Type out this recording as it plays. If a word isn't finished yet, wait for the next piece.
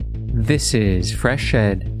This is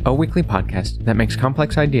FreshEd, a weekly podcast that makes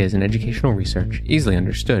complex ideas in educational research easily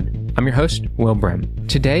understood. I'm your host, Will Brehm.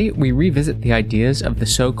 Today, we revisit the ideas of the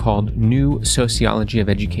so-called new sociology of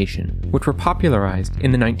education, which were popularized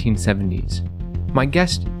in the 1970s. My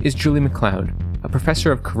guest is Julie McLeod, a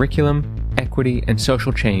professor of curriculum, equity, and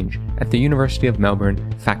social change at the University of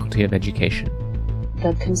Melbourne Faculty of Education.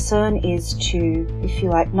 The concern is to, if you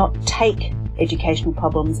like, not take educational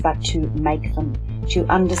problems, but to make them, to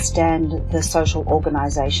understand the social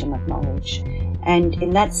organisation of knowledge. And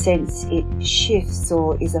in that sense, it shifts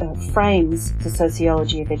or frames the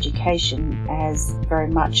sociology of education as very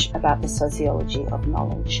much about the sociology of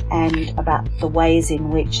knowledge and about the ways in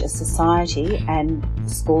which a society and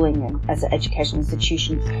schooling and as an educational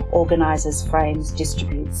institution organises, frames,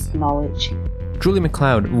 distributes knowledge. Julie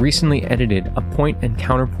McLeod recently edited a point and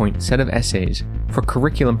counterpoint set of essays for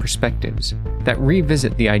Curriculum Perspectives that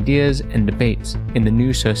revisit the ideas and debates in the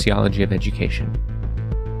new sociology of education.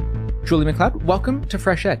 Julie McLeod, welcome to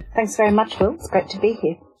FreshEd. Thanks very much, Will. It's great to be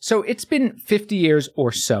here. So it's been 50 years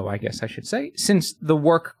or so, I guess I should say, since the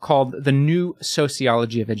work called The New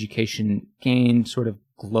Sociology of Education gained sort of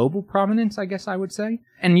global prominence, I guess I would say.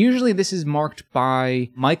 And usually this is marked by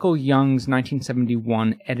Michael Young's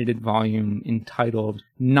 1971 edited volume entitled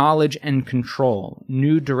Knowledge and Control,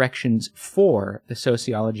 New Directions for the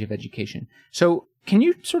Sociology of Education. So can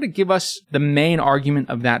you sort of give us the main argument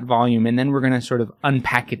of that volume, and then we're going to sort of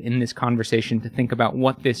unpack it in this conversation to think about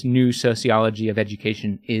what this new sociology of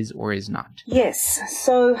education is or is not? Yes.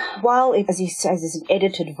 So while it, as you say, is an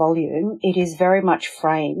edited volume, it is very much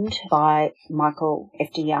framed by Michael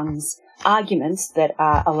F.D. Young's arguments that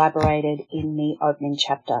are elaborated in the opening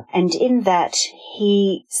chapter. And in that,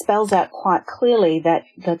 he spells out quite clearly that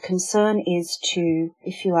the concern is to,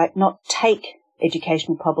 if you like, not take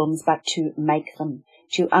educational problems, but to make them,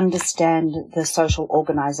 to understand the social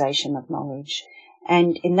organisation of knowledge.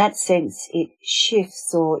 And in that sense, it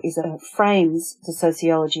shifts or frames the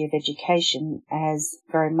sociology of education as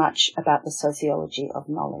very much about the sociology of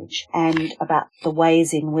knowledge and about the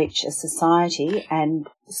ways in which a society and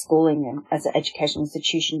schooling and as an educational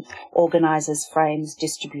institution organises, frames,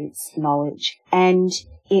 distributes knowledge. And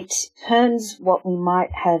it turns what we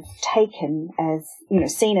might have taken as,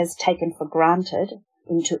 seen as taken for granted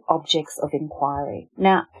into objects of inquiry.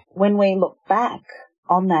 Now, when we look back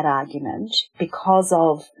on that argument, because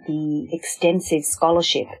of the extensive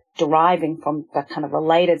scholarship deriving from the kind of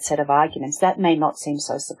related set of arguments, that may not seem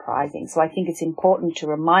so surprising. So I think it's important to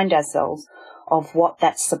remind ourselves of what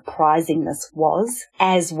that surprisingness was,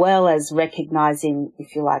 as well as recognising,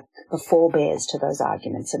 if you like, the forebears to those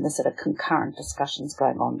arguments and the sort of concurrent discussions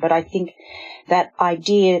going on. But I think that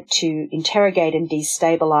idea to interrogate and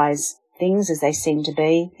destabilise things as they seem to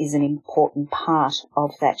be is an important part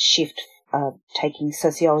of that shift of taking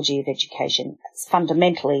sociology of education. It's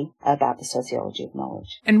fundamentally about the sociology of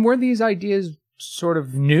knowledge. And were these ideas sort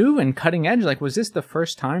of new and cutting edge? Like, was this the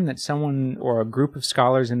first time that someone or a group of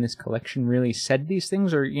scholars in this collection really said these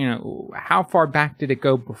things? Or, how far back did it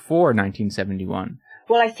go before 1971?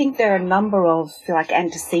 Well, I think there are a number of,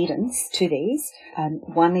 antecedents to these.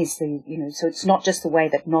 One is so it's not just the way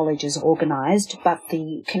that knowledge is organised, but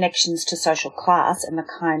the connections to social class and the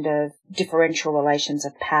kind of differential relations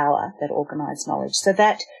of power that organise knowledge. So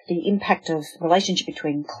that the impact of relationship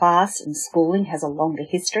between class and schooling has a longer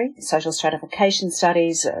history. Social stratification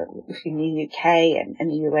studies in the UK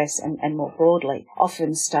and the US and more broadly,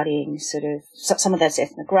 often studying some of that's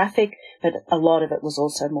ethnographic, but a lot of it was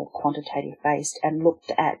also more quantitative based and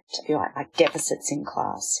looked at, like deficits in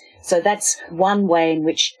class. So that's one way in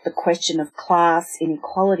which the question of class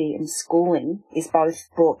inequality in schooling is both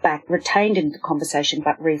brought back, retained in the conversation,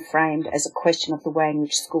 but reframed as a question of the way in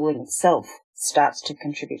which schooling itself starts to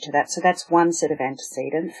contribute to that. So that's one set of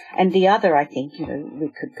antecedent. And the other, I think, we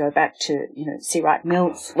could go back to, C. Wright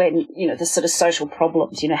Mills, when, the sort of social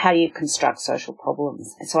problems, how do you construct social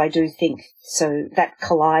problems? And so I do think, so that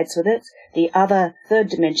collides with it. The other third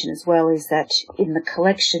dimension as well is that in the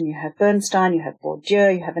collection you have Bernstein, you have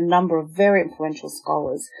Bourdieu, you have a number of very influential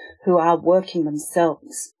scholars who are working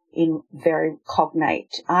themselves in very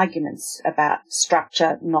cognate arguments about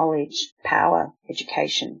structure, knowledge, power,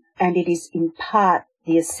 education. And it is in part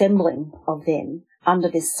the assembling of them under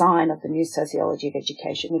this sign of the new sociology of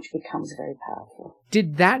education, which becomes very powerful.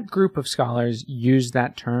 Did that group of scholars use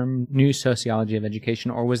that term, new sociology of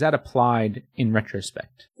education, or was that applied in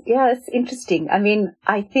retrospect? Yeah, it's interesting. I mean,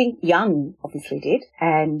 I think Young obviously did,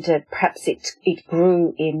 and perhaps it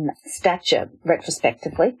grew in stature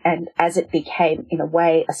retrospectively, and as it became, in a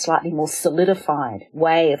way, a slightly more solidified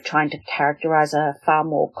way of trying to characterize a far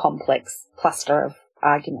more complex cluster of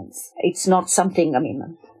arguments. It's not something,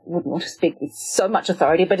 wouldn't want to speak with so much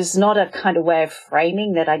authority, but it's not a kind of way of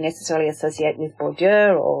framing that I necessarily associate with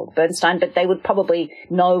Bourdieu or Bernstein, but they would probably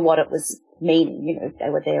know what it was meaning. You know, they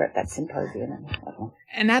were there at that symposium.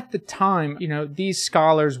 And at the time, you know, these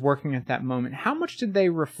scholars working at that moment, how much did they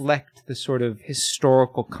reflect the sort of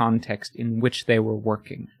historical context in which they were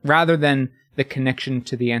working, rather than the connection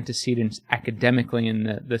to the antecedents academically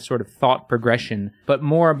and the sort of thought progression, but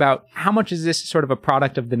more about how much is this sort of a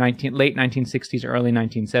product of the late 1960s, early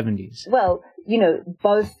 1970s? Well, you know,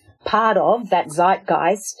 both part of that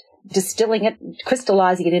zeitgeist, distilling it,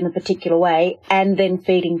 crystallizing it in a particular way, and then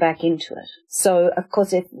feeding back into it. So, of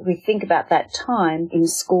course, if we think about that time in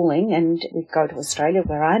schooling, and we go to Australia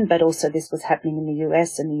where I am, but also this was happening in the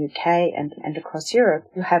US and the UK and across Europe,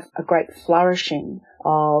 you have a great flourishing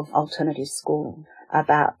of alternative schooling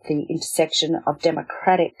about the intersection of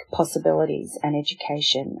democratic possibilities and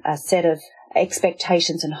education, a set of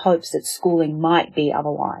expectations and hopes that schooling might be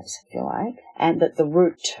otherwise, if you like, and that the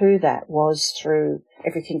route to that was through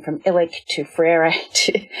everything from Illich to Freire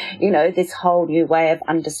to, you know, this whole new way of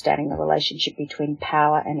understanding the relationship between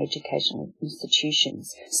power and educational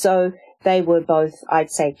institutions. So they were both, I'd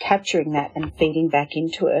say, capturing that and feeding back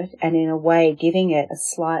into it, and in a way giving it a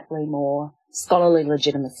slightly more scholarly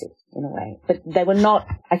legitimacy, in a way. But they were not,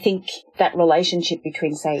 I think, that relationship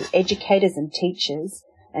between, say, educators and teachers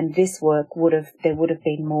and this work there would have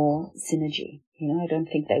been more synergy. You know, I don't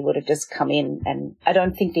think they would have just come in, and I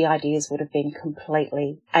don't think the ideas would have been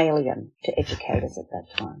completely alien to educators at that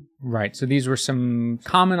time. Right. So these were some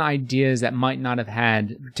common ideas that might not have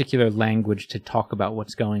had particular language to talk about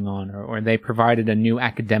what's going on, or they provided a new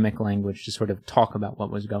academic language to sort of talk about what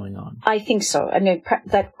was going on. I think so. I mean,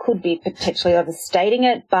 that could be potentially overstating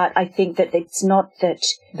it, but I think that it's not that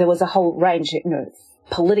there was a whole range, you know,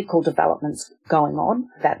 political developments going on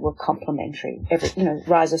that were complementary.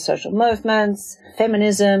 Rise of social movements,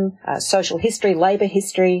 feminism, social history, labour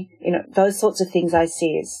history, those sorts of things I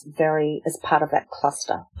see as part of that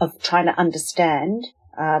cluster of trying to understand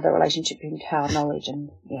the relationship between power, knowledge,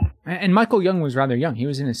 And Michael Young was rather young. He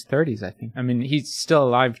was in his 30s, I think. I mean, he's still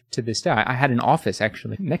alive to this day. I had an office,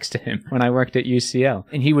 actually, next to him when I worked at UCL.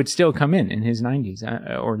 And he would still come in his 90s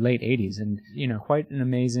or late 80s. And, quite an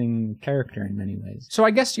amazing character in many ways. So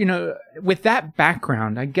I guess, with that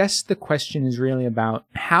background, I guess the question is really about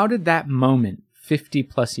how did that moment 50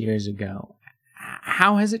 plus years ago,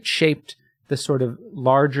 how has it shaped the sort of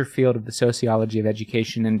larger field of the sociology of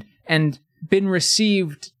education and been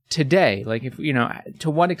received today? Like, if to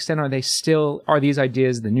what extent are these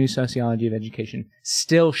ideas, the new sociology of education,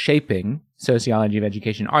 still shaping sociology of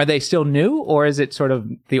education? Are they still new, or is it sort of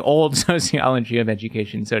the old sociology of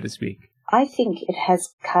education, so to speak? I think it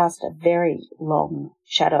has cast a very long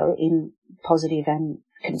shadow in positive and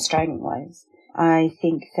constraining ways. I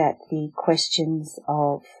think that the questions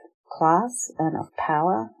of class and of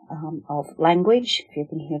power, of language, if you're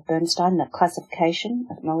thinking of Bernstein, the classification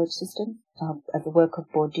of knowledge system, of the work of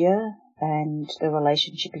Bourdieu and the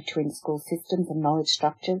relationship between school systems and knowledge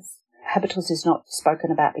structures. Habitus is not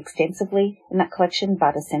spoken about extensively in that collection,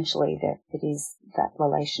 but essentially that it is that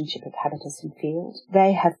relationship of habitus and field.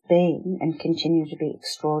 They have been and continue to be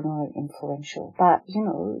extraordinarily influential, but,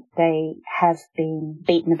 they have been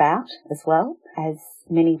beaten about as well, as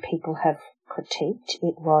many people have critiqued.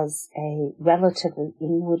 It was a relatively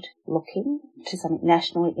inward-looking, to something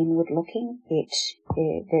nationally inward-looking.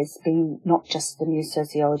 There's been not just the new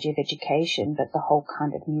sociology of education, but the whole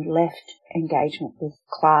kind of new left engagement with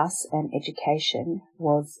class and education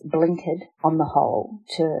was blinkered on the whole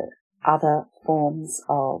to other forms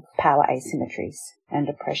of power asymmetries and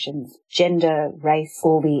oppressions, gender, race,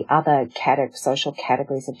 all the other social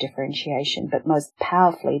categories of differentiation, but most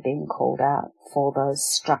powerfully being called out for those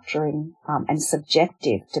structuring and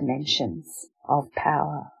subjective dimensions of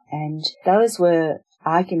power. And those were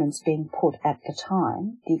arguments being put at the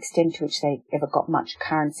time. The extent to which they ever got much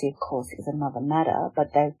currency, of course, is another matter,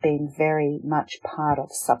 but they've been very much part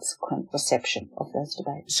of subsequent reception of those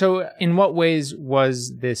debates. So in what ways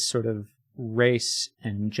was this sort of race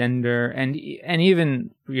and gender and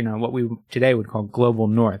even, what we today would call global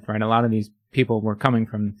north, right? A lot of these people were coming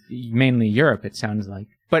from mainly Europe, it sounds like.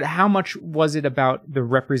 But how much was it about the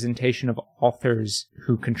representation of authors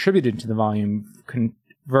who contributed to the volume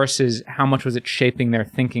versus how much was it shaping their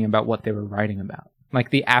thinking about what they were writing about? Like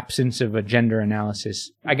the absence of a gender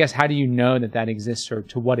analysis. I guess, how do you know that exists, or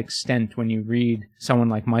to what extent when you read someone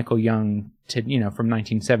like Michael Young from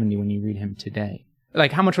 1970 when you read him today?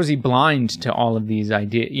 Like, how much was he blind to all of these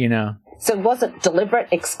ideas, So was it deliberate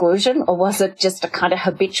exclusion, or was it just a kind of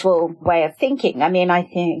habitual way of thinking? I mean, I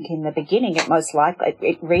think in the beginning it most likely,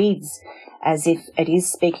 it reads as if it is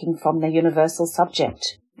speaking from the universal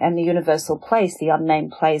subject. and the universal place, the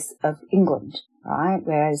unnamed place of England, right?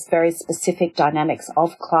 Whereas very specific dynamics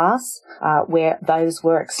of class, where those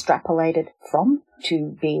were extrapolated from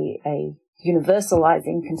to be a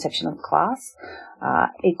universalizing conception of class,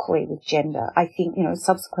 equally with gender. I think,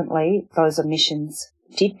 subsequently those omissions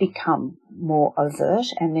did become more overt,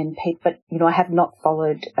 and then but I have not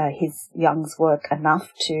followed Young's work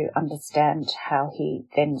enough to understand how he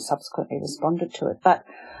then subsequently responded to it. But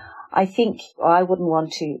I think I wouldn't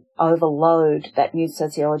want to overload that new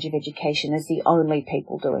sociology of education as the only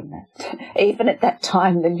people doing that. Even at that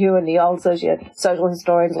time, the new and the old social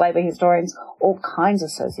historians, labour historians, all kinds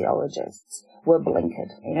of sociologists were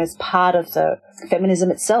blinkered, as part of the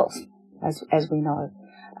feminism itself, as we know.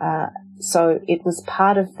 So it was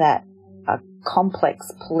part of that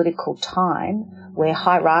complex political time where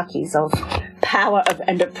hierarchies of power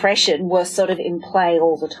and oppression were sort of in play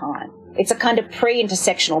all the time. It's a kind of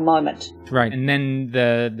pre-intersectional moment. Right. And then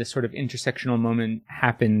the sort of intersectional moment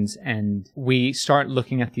happens, and we start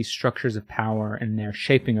looking at these structures of power and their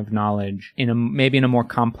shaping of knowledge maybe in a more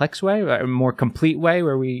complex way, a more complete way,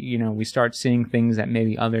 where we start seeing things that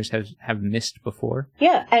maybe others have missed before.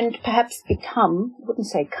 Yeah, and perhaps become, I wouldn't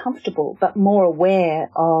say comfortable, but more aware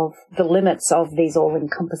of the limits of these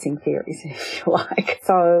all-encompassing theories, if you like.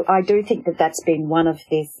 So I do think that that's been one of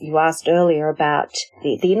this. You asked earlier about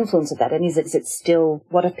the influence of that, and is it still,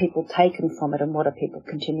 what have people taken from it and what are people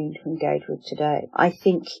continuing to engage with today? I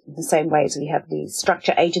think in the same way as we have the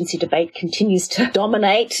structure agency debate continues to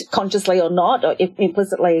dominate, consciously or not, or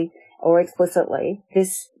implicitly or explicitly,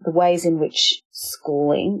 the ways in which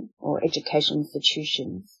schooling or educational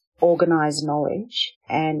institutions organise knowledge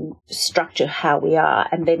and structure how we are,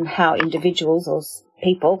 and then how individuals or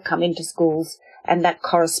people come into schools, and that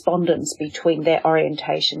correspondence between their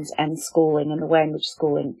orientations and schooling and the way in which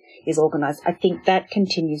schooling is organised. I think that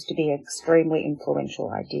continues to be an extremely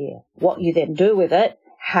influential idea. What you then do with it,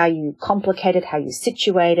 how you complicate it, how you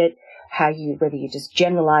situate it, whether you just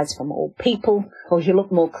generalise from all people, or you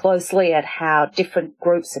look more closely at how different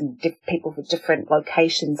groups and people with different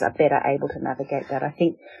locations are better able to navigate that. I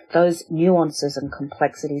think those nuances and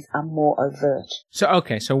complexities are more overt.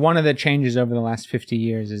 So one of the changes over the last 50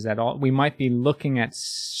 years is that we might be looking at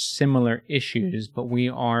similar issues, but we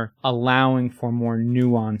are allowing for more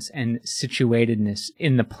nuance and situatedness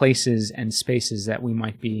in the places and spaces that we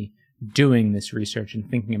might be doing this research and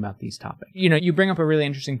thinking about these topics. You bring up a really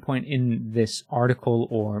interesting point in this article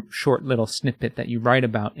or short little snippet that you write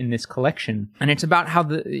about in this collection. And it's about how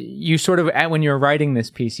you sort of, when you were writing this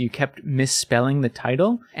piece, you kept misspelling the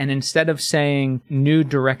title. And instead of saying new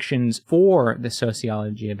directions for the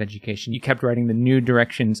sociology of education, you kept writing the new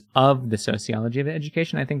directions of the sociology of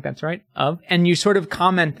education. I think that's right. And you sort of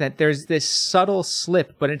comment that there's this subtle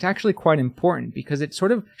slip, but it's actually quite important because it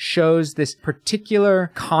sort of shows this particular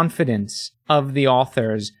confidence of the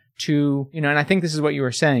authors to, and I think this is what you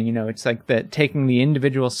were saying, it's like that taking the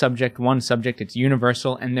individual subject, one subject, it's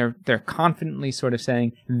universal, and they're confidently sort of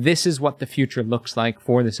saying, this is what the future looks like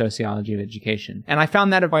for the sociology of education. And I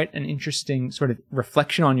found that quite an interesting sort of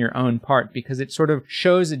reflection on your own part, because it sort of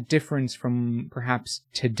shows a difference from perhaps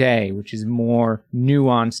today, which is more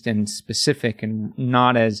nuanced and specific and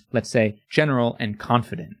not as, let's say, general and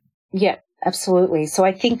confident. Yeah, absolutely. So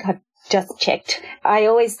I think I've just checked. I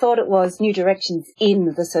always thought it was New Directions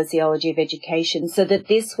in the Sociology of Education, so that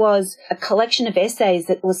this was a collection of essays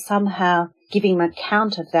that was somehow giving an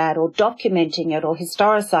account of that, or documenting it, or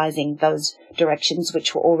historicising those directions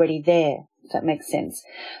which were already there, if that makes sense.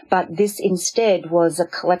 But this instead was a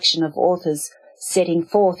collection of authors setting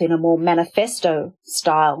forth in a more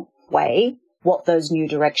manifesto-style way what those new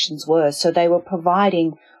directions were. So they were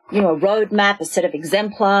providing a roadmap, a set of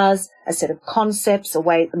exemplars, a set of concepts,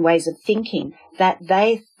 and ways of thinking that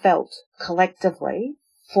they felt collectively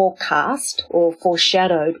forecast or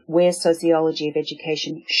foreshadowed where sociology of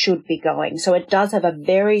education should be going. So it does have a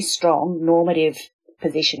very strong normative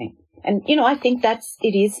positioning. And, I think trying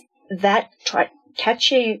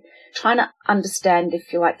to understand,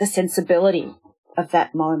 if you like, the sensibility of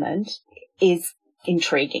that moment is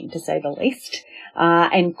intriguing, to say the least.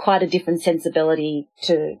 And quite a different sensibility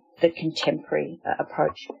to the contemporary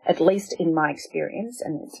approach, at least in my experience,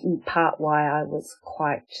 and it's in part why I was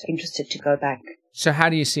quite interested to go back. So how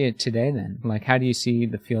do you see it today then? Like, how do you see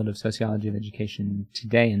the field of sociology of education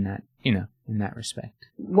today in that, in that respect?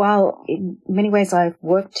 Well, in many ways I've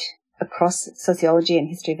worked across sociology and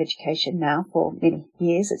history of education now for many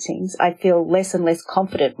years, it seems. I feel less and less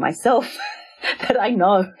confident myself that I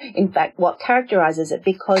know, in fact, what characterises it,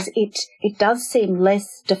 because it does seem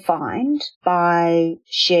less defined by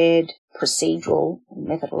shared procedural,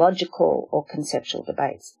 methodological or conceptual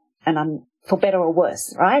debates. And I'm for better or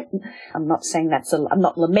worse, right? I'm not saying I'm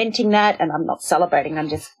not lamenting that, and I'm not celebrating. I'm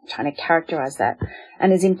just trying to characterize that.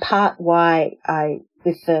 And is in part why I,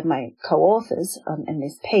 with my co-authors in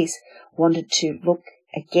this piece, wanted to look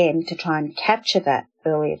again to try and capture that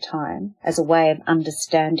earlier time as a way of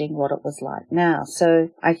understanding what it was like now. So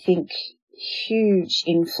I think huge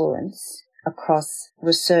influence across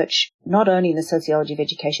research, not only in the sociology of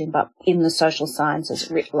education, but in the social sciences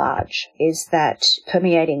writ large, is that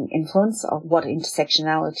permeating influence of what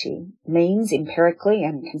intersectionality means empirically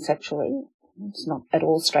and conceptually. It's not at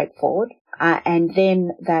all straightforward. And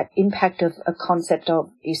then that impact of a concept of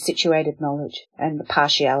situated knowledge and the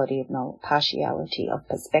partiality of knowledge, partiality of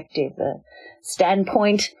perspective, the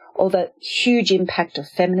standpoint, or the huge impact of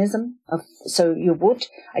feminism.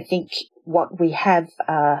 I think what we have,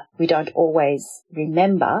 we don't always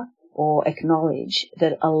remember or acknowledge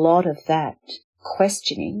that a lot of that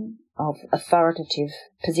questioning of authoritative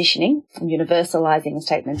positioning and universalizing a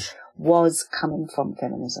statement was coming from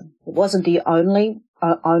feminism. It wasn't the only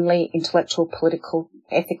intellectual, political,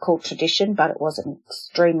 ethical tradition, but it was an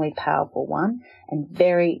extremely powerful one and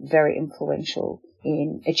very, very influential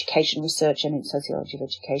in education research and in sociology of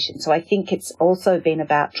education. So I think it's also been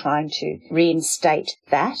about trying to reinstate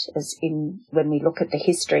that when we look at the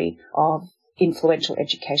history of influential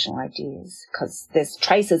educational ideas, because there's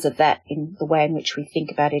traces of that in the way in which we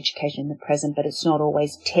think about education in the present, but it's not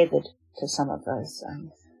always tethered to some of those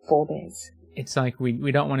forebears. It's like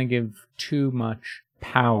we don't want to give too much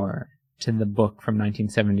power to the book from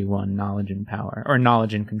 1971, Knowledge and Power, or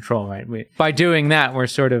Knowledge and Control, right? By doing that,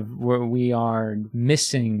 we are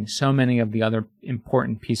missing so many of the other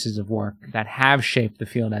important pieces of work that have shaped the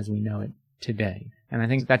field as we know it today. And I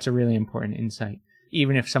think that's a really important insight,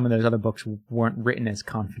 even if some of those other books weren't written as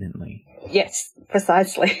confidently. Yes,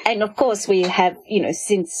 precisely. And of course we have,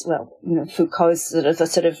 Foucault's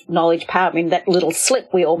sort of knowledge power, that little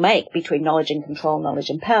slip we all make between knowledge and control,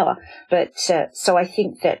 knowledge and power. But, so I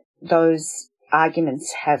think that those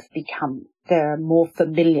arguments have they're more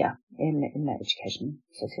familiar in that education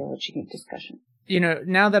sociology discussion.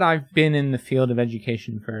 Now that I've been in the field of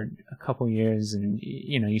education for a couple years and,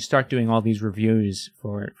 you start doing all these reviews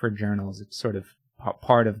for journals, it's sort of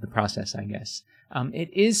part of the process, I guess.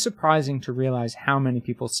 It is surprising to realize how many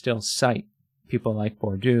people still cite people like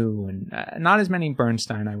Bourdieu and not as many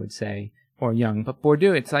Bernstein, I would say, or Young, but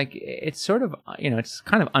Bourdieu, it's sort of, it's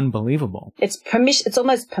kind of unbelievable. It's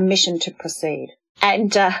almost permission to proceed.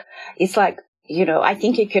 And, it's like, I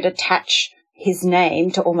think you could attach his name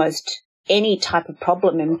to almost any type of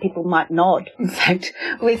problem and people might nod. In fact,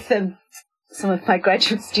 with some of my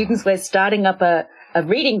graduate students, we're starting up a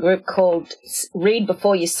reading group called Read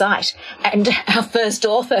Before You Cite. And our first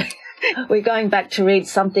author, we're going back to read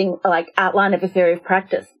something like Outline of a Theory of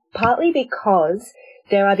Practice, partly because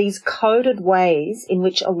there are these coded ways in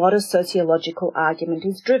which a lot of sociological argument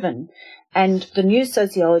is driven. And the new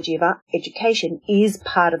sociology of education is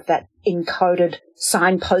part of that encoded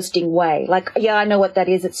signposting way. Like, yeah, I know what that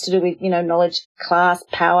is. It's to do with, knowledge, class,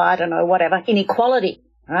 power, I don't know, whatever, inequality,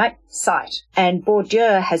 right? Cite. And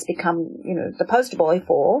Bourdieu has become, the poster boy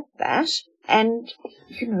for that. And,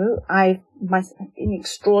 I've been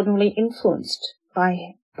extraordinarily influenced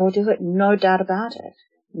by Bourdieu, no doubt about it.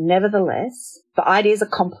 Nevertheless, the ideas are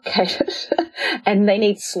complicated and they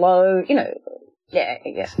need slow,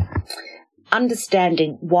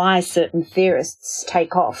 understanding why certain theorists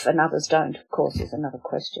take off and others don't, of course, is another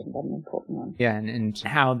question, but an important one. Yeah, and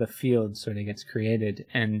how the field sort of gets created.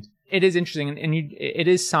 And it is interesting, and it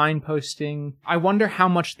is signposting. I wonder how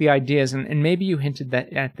much the ideas, and maybe you hinted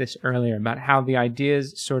at this earlier, about how the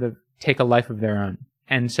ideas sort of take a life of their own.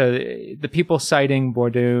 And so the people citing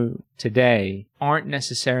Bourdieu today aren't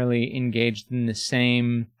necessarily engaged in the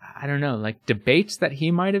same, debates that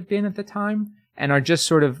he might have been at the time, and are just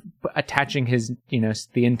sort of attaching his,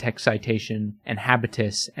 the in-text citation and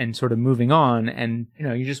habitus and sort of moving on. And,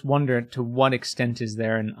 you just wonder to what extent is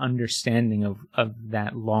there an understanding of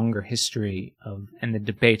that longer history and the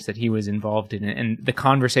debates that he was involved in and the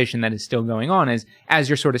conversation that is still going on as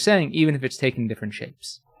you're sort of saying, even if it's taken different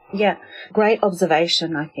shapes. Yeah, great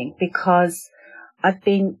observation, I think, because I've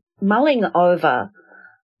been mulling over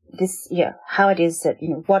this, how it is that,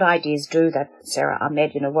 what ideas do that, Sarah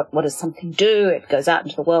Ahmed, what does something do? It goes out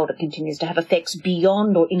into the world, it continues to have effects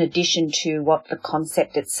beyond or in addition to what the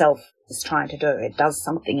concept itself is trying to do. It does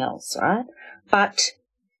something else, right? But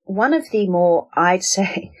one of the more, I'd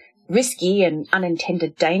say, risky and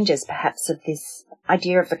unintended dangers, perhaps, of this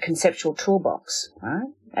idea of the conceptual toolbox, right,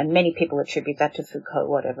 and many people attribute that to Foucault,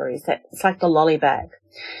 whatever, is that it's like the lolly bag.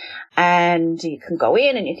 And you can go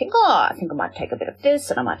in and you think, oh, I think I might take a bit of this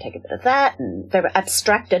and I might take a bit of that. And they're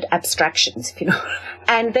abstracted abstractions, if you know.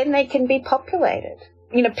 And then they can be populated,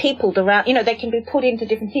 peopled around, they can be put into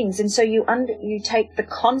different things. And so you take, the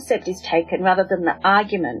concept is taken rather than the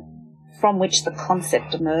argument from which the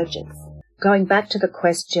concept emerges. Going back to the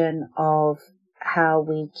question of how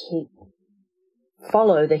we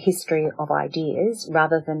follow the history of ideas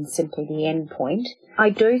rather than simply the end point, I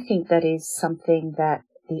do think that is something that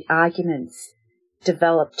the arguments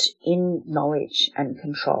developed in knowledge and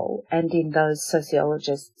control and in those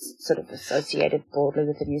sociologists sort of associated broadly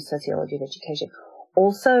with the new sociology of education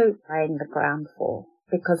also laying the ground for,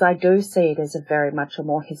 because I do see it as a very much a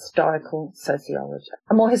more historical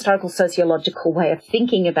sociological way of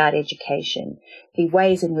thinking about education, the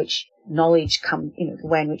ways in which knowledge the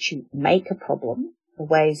way in which you make a problem, the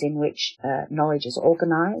ways in which knowledge is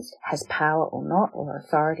organized, has power or not, or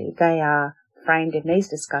authority. They are framed in these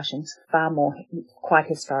discussions quite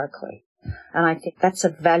historically. And I think that's a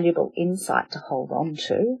valuable insight to hold on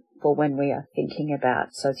to for when we are thinking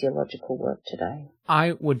about sociological work today.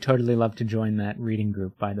 I would totally love to join that reading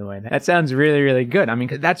group, by the way. That sounds really, really good. I mean,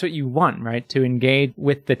 'cause that's what you want, right? To engage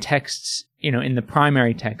with the texts, in the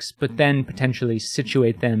primary text, but then potentially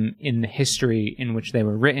situate them in the history in which they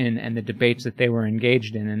were written and the debates that they were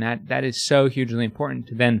engaged in. And that is so hugely important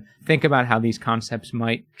to then think about how these concepts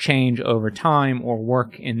might change over time or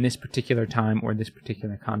work in this particular time or this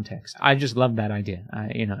particular context. I just love that idea.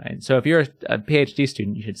 So if you're a PhD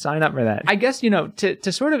student, you should sign up for that. I guess,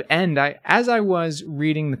 to sort of end, as I was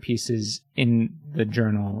reading the pieces in the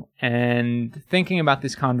journal and thinking about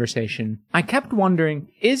this conversation, I kept wondering,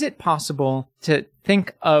 is it possible to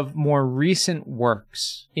think of more recent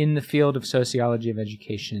works in the field of sociology of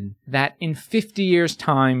education that in 50 years'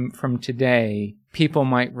 time from today, people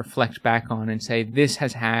might reflect back on and say, this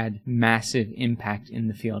has had massive impact in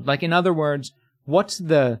the field? Like, in other words, what's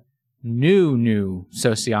the new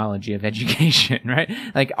sociology of education, right?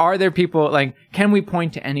 Like, are there people, can we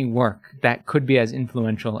point to any work that could be as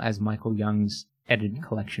influential as Michael Young's edited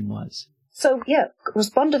collection was? So,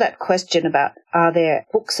 respond to that question about, are there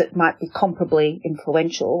books that might be comparably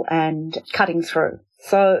influential and cutting through?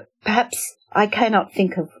 So perhaps I cannot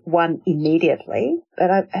think of one immediately, but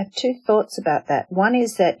I have two thoughts about that. One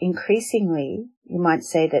is that increasingly, you might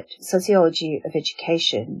say that sociology of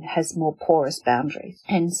education has more porous boundaries.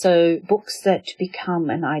 And so books that become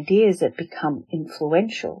and ideas that become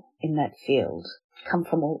influential in that field come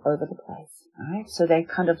from all over the place. Right? So they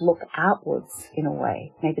kind of look outwards in a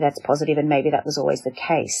way. Maybe that's positive and maybe that was always the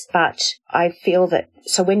case. But I feel that,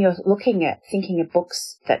 so when you're thinking of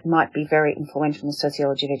books that might be very influential in the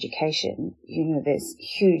sociology of education, there's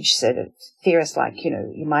huge sort of theorists like,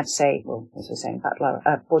 you might say, well, as we're saying,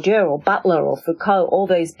 Bourdieu or Butler or Foucault, all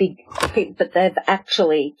those big people, but they've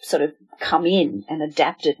actually sort of come in and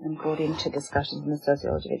adapted and brought into discussions in the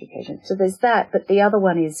sociology of education. So there's that, but the other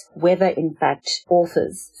one is whether, in fact,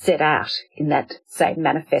 authors set out in that same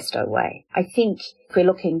manifesto way. I think if we're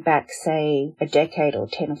looking back, say, a decade or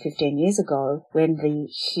 10 or 15 years ago, when the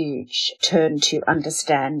huge turn to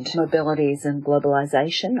understand mobilities and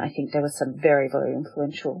globalization, I think there were some very, very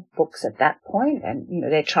influential books at that point. And,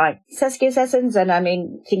 they're trying Saskia Sessons and,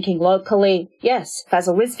 thinking locally, yes,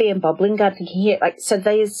 Basil Rizvi and Bob Lingard thinking here. So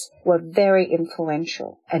these were very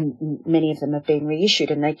influential, and many of them have been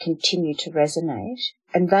reissued and they continue to resonate.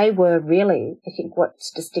 And they were really, I think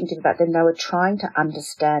what's distinctive about them, they were trying to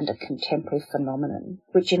understand a contemporary phenomenon,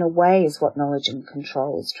 which in a way is what knowledge and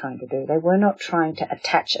control is trying to do. They were not trying to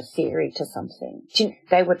attach a theory to something.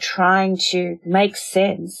 They were trying to make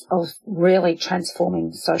sense of really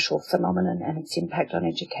transforming social phenomenon and its impact on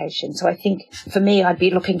education. So I think for me, I'd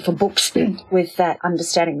be looking for books with that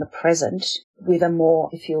understanding the present, with a more,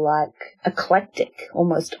 if you like, eclectic,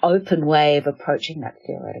 almost open way of approaching that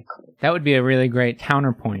theoretically. That would be a really great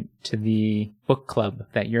counterpoint to the book club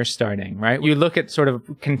that you're starting, right? You look at sort of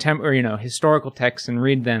contemporary, historical texts and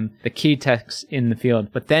read them, the key texts in the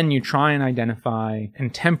field, but then you try and identify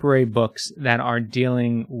contemporary books that are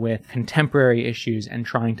dealing with contemporary issues and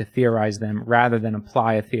trying to theorize them rather than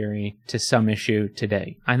apply a theory to some issue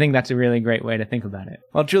today. I think that's a really great way to think about it.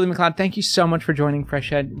 Well, Julie McLeod, thank you so much for joining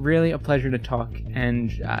FreshEd. Really a pleasure to talk.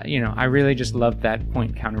 And, I really just loved that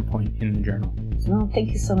counterpoint in the journal. Well,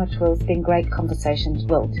 thank you so much, Will. It's been great conversations.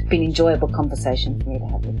 Well, it's been enjoyable conversation for me to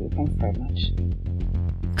have with you. Thanks very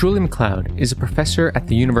much. Julie McLeod is a professor at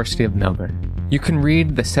the University of Melbourne You can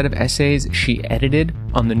read the set of essays she edited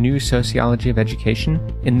on the new Sociology of Education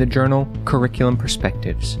in the journal Curriculum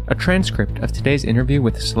Perspectives. A transcript of today's interview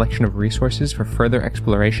with a selection of resources for further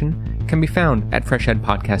exploration can be found at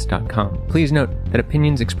freshedpodcast.com. Please note that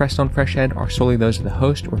opinions expressed on FreshEd are solely those of the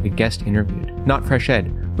host or the guest interviewed, not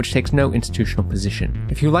FreshEd, which takes no institutional position.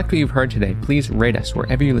 If you liked what you've heard today, please rate us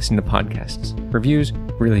wherever you listen to podcasts. Reviews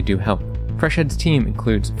really do help. FreshEd's team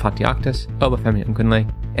includes Fatih Akhtas, Obafemi Nkunle,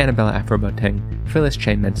 Annabella Afro-Boateng, Phyllis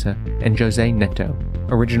Che Mensa, and Jose Neto.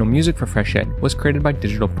 Original music for FreshEd was created by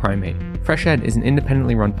Digital Primate. FreshEd is an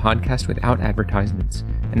independently run podcast without advertisements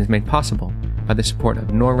and is made possible by the support of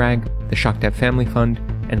NORAG, the Shockdev Family Fund,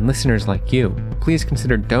 and listeners like you. Please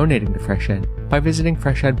consider donating to FreshEd by visiting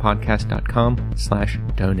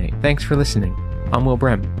freshedpodcast.com/donate. Thanks for listening. I'm Will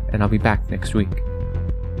Brehm, and I'll be back next week.